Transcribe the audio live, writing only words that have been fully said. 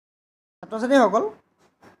ছাত্ৰ-ছাত্ৰীসকল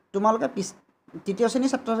তোমালোকে তৃতীয়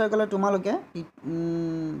শ্ৰেণীৰ ছাত্ৰ-ছাত্ৰীসকলে তোমালোকে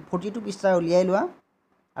 42 পৃষ্ঠা উলিয়াই লোৱা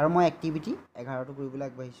আৰু মই এক্টিভিটি 11টো কৰিবলৈ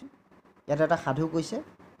আগবাঢ়িছোঁ ইয়াতে এটা সাধু কৈছে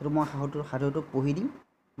সেইটো মই সাধুটো পঢ়ি দিম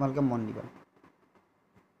তোমালোকে মন দিবা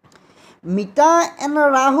Mita and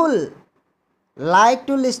Rahul like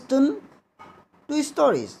to listen to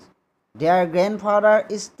stories. Their grandfather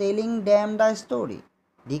is telling them the story,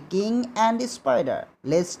 The King and the Spider.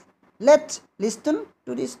 Let's listen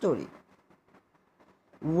to the story.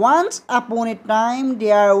 Once upon a time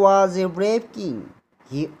there was a brave king.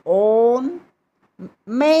 He won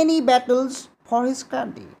many battles for his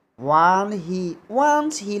country.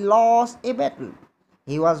 Once he lost a battle.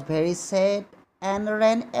 He was very sad and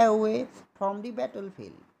ran away from the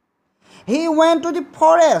battlefield. He went to the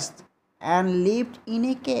forest and lived in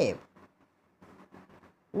a cave.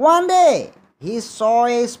 One day, he saw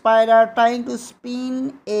a spider trying to spin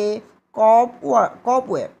a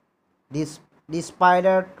cobweb. The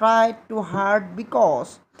spider tried too hard because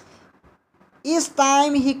each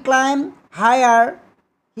time he climbed higher,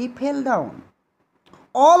 he fell down.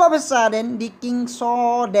 All of a sudden, the king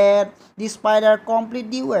saw that the spider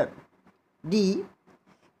completed the web. The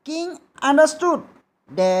king understood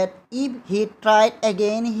that if he tried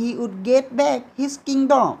again, he would get back his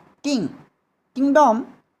kingdom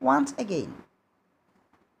once again.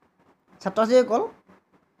 ছাত্ৰ-ছাত্ৰীসকল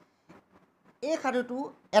এই সাধুটো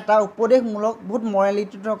এটা উপদেশমূলক বহুত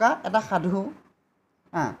morality থকা এটা সাধু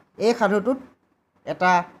এই সাধুটোত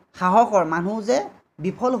এটা সাহসৰ মানুহ যে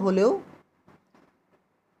বিফল হ'লেও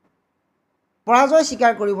পৰাজয়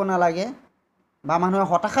স্বীকাৰ কৰিব নালাগে বা মানুহে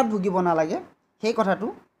হতাশাত ভুগিব নালাগে সেই কথাটো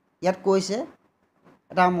ইয়াত কৈছে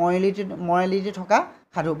এটা মৰেলিটি থকা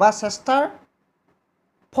সাধু বা চেষ্টাৰ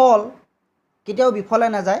ফল কেতিয়াও বিফলে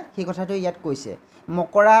নাযায় সেই কথাটো ইয়াত কৈছে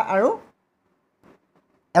মকৰা আৰু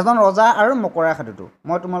এজন ৰজা আৰু মকৰা সাধুটো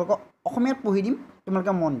মই তোমালোকক অসমীয়াত পঢ়ি দিম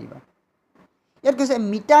তোমালোকে মন দিবা ইয়াত কৈছে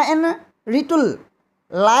মিতা and Ritul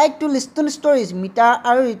like to Liston stories মিতা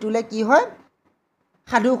আৰু ৰিতুলে কি হয়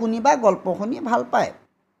সাধু শুনি বা গল্প শুনি ভাল পায়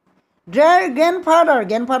Their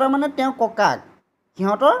grandfather মানে তেওঁ ককাক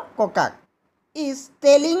সিহঁতৰ ককাক is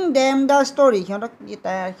telling them the story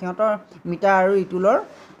সিহঁতৰ মিতা আৰু ৰিতুলৰ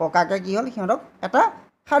ককাকে কি হ'ল সিহঁতক এটা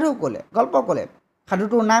সাধু ক'লে গল্প ক'লে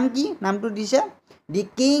সাধুটোৰ নাম কি নামটো দিছে The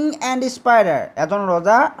King and the Spider এজন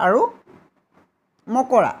ৰজা আৰু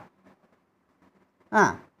মকৰা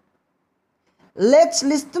Let's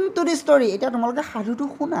listen to the story এতিয়া তোমালোকে সাধুটো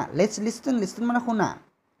শুনা Let's listen মানে শুনা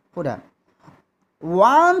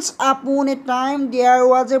Once upon a time there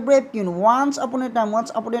was a brave king. Once upon a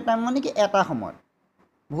time মানে কি এটা সময়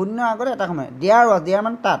বহুত দিনৰ আগতে এটা সময় there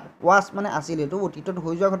মানে তাত was মানে আছিল এইটো অতীতত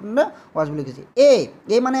হৈ যোৱা ঘটনা was বুলি কৈছে এই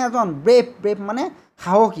মানে এজন ব্ৰেভ মানে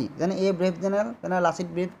সাহসী যেনে এই ব্ৰেভ জেনেৰেল লাচিত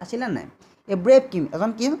ব্ৰেভ আছিলে নাই এই ব্ৰেভ কিং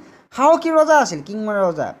এজন কি সাহসী ৰজা আছিল কিং মানে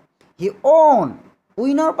ৰজা হি one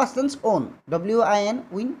উইনৰ persons one WIN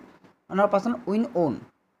win অনৰ person win one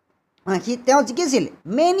সি তেওঁ জিকিছিল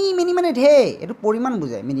মেনি মানে ঢেৰ এইটো পৰিমাণ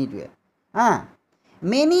বুজায় মেনিটোৱে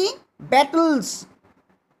মেনি বেটলছ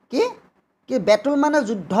কি বেটল মানে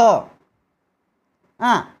যুদ্ধ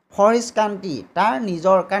ফৰ হিজ কাণ্ট্ৰি তাৰ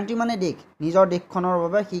নিজৰ কাণ্ট্ৰি মানে দেশ নিজৰ দেশখনৰ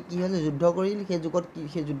বাবে সি কি হৈছিল যুদ্ধ কৰিছিল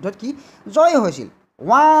সেই যুদ্ধত কি জয় হৈছিল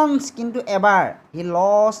ওৱান্স কিন্তু এবাৰ হি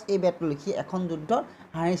লছ এ বেটল সি এখন যুদ্ধত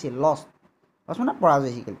হাৰিছিল লছ মানে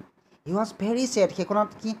পৰাজয় শিকিল He was very sad. সেইখনত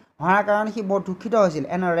কি হোৱাৰ কাৰণে সি বৰ দুখিত হৈছিল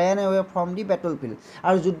and ran away from the battlefield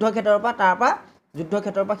আৰু যুদ্ধক্ষেত্ৰৰ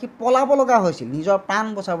পৰা সি পলাব লগা হৈছিল নিজৰ প্ৰাণ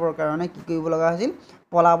বচাবৰ কাৰণে কি কৰিব লগা হৈছিল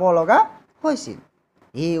পলাব লগা হৈছিল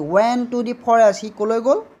He went to the forest সি কলৈ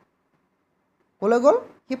গ'ল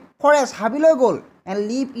সি ফৰেষ্ট হাবিলৈ গ'ল and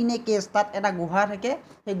live in a cave তাত এটা গুহা থাকে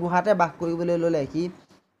সেই গুহাতে বাস কৰিবলৈ ল'লে সি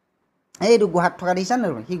এইটো গুহাত থকা দেখিছা নে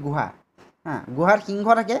সি গুহাত সিংহ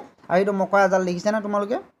থাকে আৰু এইটো মকৰা জাল দেখিছা নে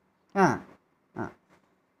তোমালোকে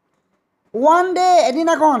One day,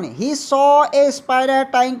 এদিনাখন he saw a spider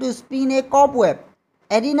trying to spin a cobweb.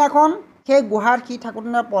 এদিনাখন সেই গুহাৰ সি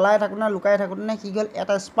থাকোঁতে পলাই থাকোঁতে লুকাই থাকোঁতে সি গ'ল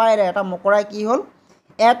এটা স্পাইডাৰ এটা মকৰাই কি হ'ল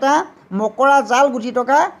এটা মকৰা জাল গুঠি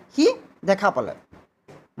থকা সি দেখা পালে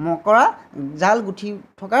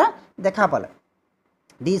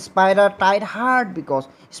The spider tried hard because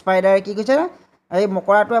স্পাইডাৰে কি কৈছে এই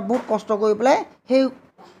মকৰাটোৱে বহুত কষ্ট কৰি পেলাই সেই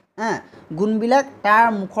গুণবিলাক তাৰ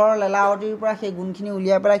মুখৰ লেলাৱতিৰ পৰা সেই গুণখিনি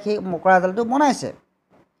উলিয়াই পেলাই সেই মকৰা জালটো বনাইছে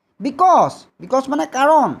বিকজ মানে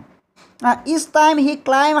কাৰণ each time he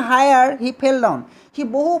climb higher he fell down সি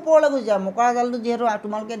বহু ওপৰলৈ গুচি যায় মকৰা জালটো যিহেতু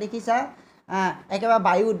তোমালোকে দেখিছা একেবাৰে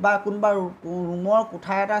বায়ুত বা কোনোবা ৰুমৰ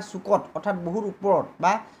কোঠা এটা চুকত অৰ্থাৎ বহুত ওপৰত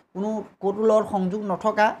বা কোনো ক'তো লগত সংযোগ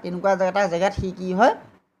নথকা তেনেকুৱা এটা জেগাত সি কি হয়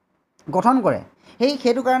গঠন কৰে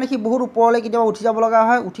সেইটো কাৰণে সি বহুত ওপৰলৈ কেতিয়াবা উঠি যাব লগা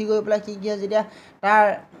হয় উঠি গৈ পেলাই সি কি হয় যেতিয়া তাৰ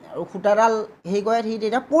সূতাডাল হেৰি কৰে সি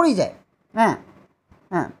তেতিয়া পৰি যায়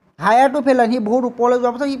হায়াৰ টু ফেইলাৰ সি বহুত ওপৰলৈ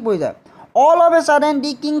যোৱাৰ পাছত সি পৰি যায় all of A sudden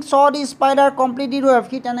the king so the spider completely wave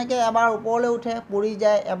সি তেনেকৈ এবাৰ ওপৰলৈ উঠে পৰি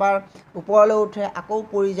যায় এবাৰ ওপৰলৈ উঠে আকৌ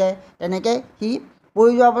পৰি যায় তেনেকৈ সি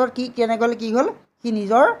পৰি যোৱাৰ পাছত কেনেকৈ কি হ'ল সি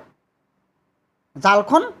নিজৰ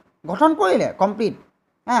জালখন গঠন কৰিলে complete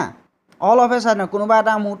all of A sudden কোনোবা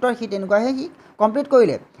এটা মুহূৰ্তত সি তেনেকুৱাহে সি কমপ্লিট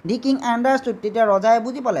কৰিলে দি কিং আণ্ডাৰষ্টুড তেতিয়া ৰজাই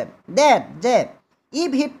বুজি পালে যে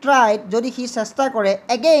ইফ হি ট্ৰাইড যদি সি চেষ্টা কৰে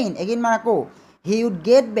এগেইন মানে আকৌ হি উড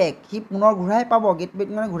গেট বেক সি পুনৰ ঘূৰাই পাব গেট বেক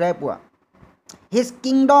মানে ঘূৰাই পোৱা হিজ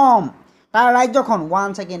কিংডম তাৰ ৰাজ্যখন ওৱান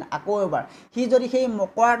ছেকেণ্ড আকৌ এবাৰ সি যদি সেই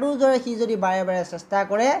মকৰাটোৰ দৰে সি যদি বাৰে বাৰে চেষ্টা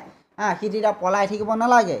কৰে সি তেতিয়া পলাই থাকিব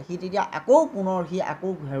নালাগে সি তেতিয়া আকৌ পুনৰ সি আকৌ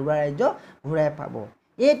হেৰুৱা ৰাজ্য ঘূৰাই পাব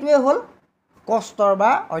এইটোৱে হ'ল কষ্টৰ বা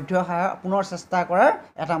অধ্যৱসায়ৰ পুনৰ চেষ্টা কৰাৰ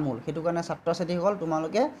এটা মূল সেইটো কাৰণে ছাত্ৰ ছাত্ৰীসকল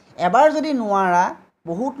তোমালোকে এবাৰ যদি নোৱাৰা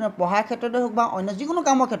বহুত পঢ়াৰ ক্ষেত্ৰতে হওক বা অন্য যিকোনো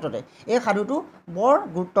কামৰ ক্ষেত্ৰতে এই সাধুটো বৰ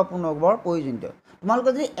গুৰুত্বপূৰ্ণ বৰ প্ৰয়োজনীয় তোমালোকে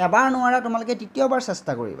যদি এবাৰ নোৱাৰা তোমালোকে দ্বিতীয়বাৰ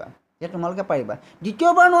চেষ্টা কৰিবা যে তোমালোকে পাৰিবা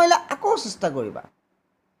দ্বিতীয়বাৰ নোৱাৰিলে আকৌ চেষ্টা কৰিবা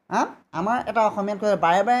আমাৰ এটা অসমীয়াত কয়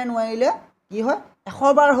বাৰে বাৰে নোৱাৰিলে কি হয়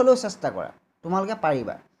 100 বাৰ হ'লেও চেষ্টা কৰা তোমালোকে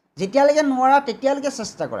পাৰিবা যেতিয়ালৈকে নোৱাৰা তেতিয়ালৈকে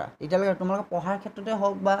চেষ্টা কৰা তেতিয়ালৈকে তোমালোকে পঢ়াৰ ক্ষেত্ৰতে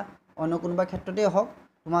হওক বা অন্য কোনোবা ক্ষেত্ৰতে হওক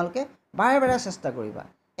তোমালোকে বাৰে বাৰে চেষ্টা কৰিবা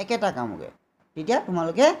একেটা কামকে তেতিয়া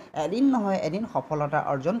তোমালোকে এদিন নহয় এদিন সফলতা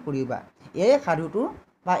অৰ্জন কৰিবা এই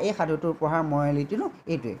সাধুটোৰ পঢ়াৰ মৰেলিটিটো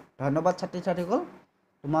এইটোৱে ধন্যবাদ ছাত্ৰী ছাত্ৰীসকল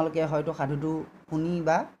তোমালোকে হয়তো সাধুটো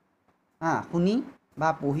শুনি বা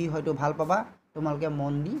পঢ়ি হয়তো ভাল পাবা তোমালোকে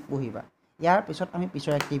মন দি পঢ়িবা ইয়াৰ পিছত আমি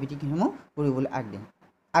পিছৰ এক্টিভিটিসমূহ কৰিবলৈ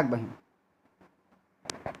আগবাঢ়িম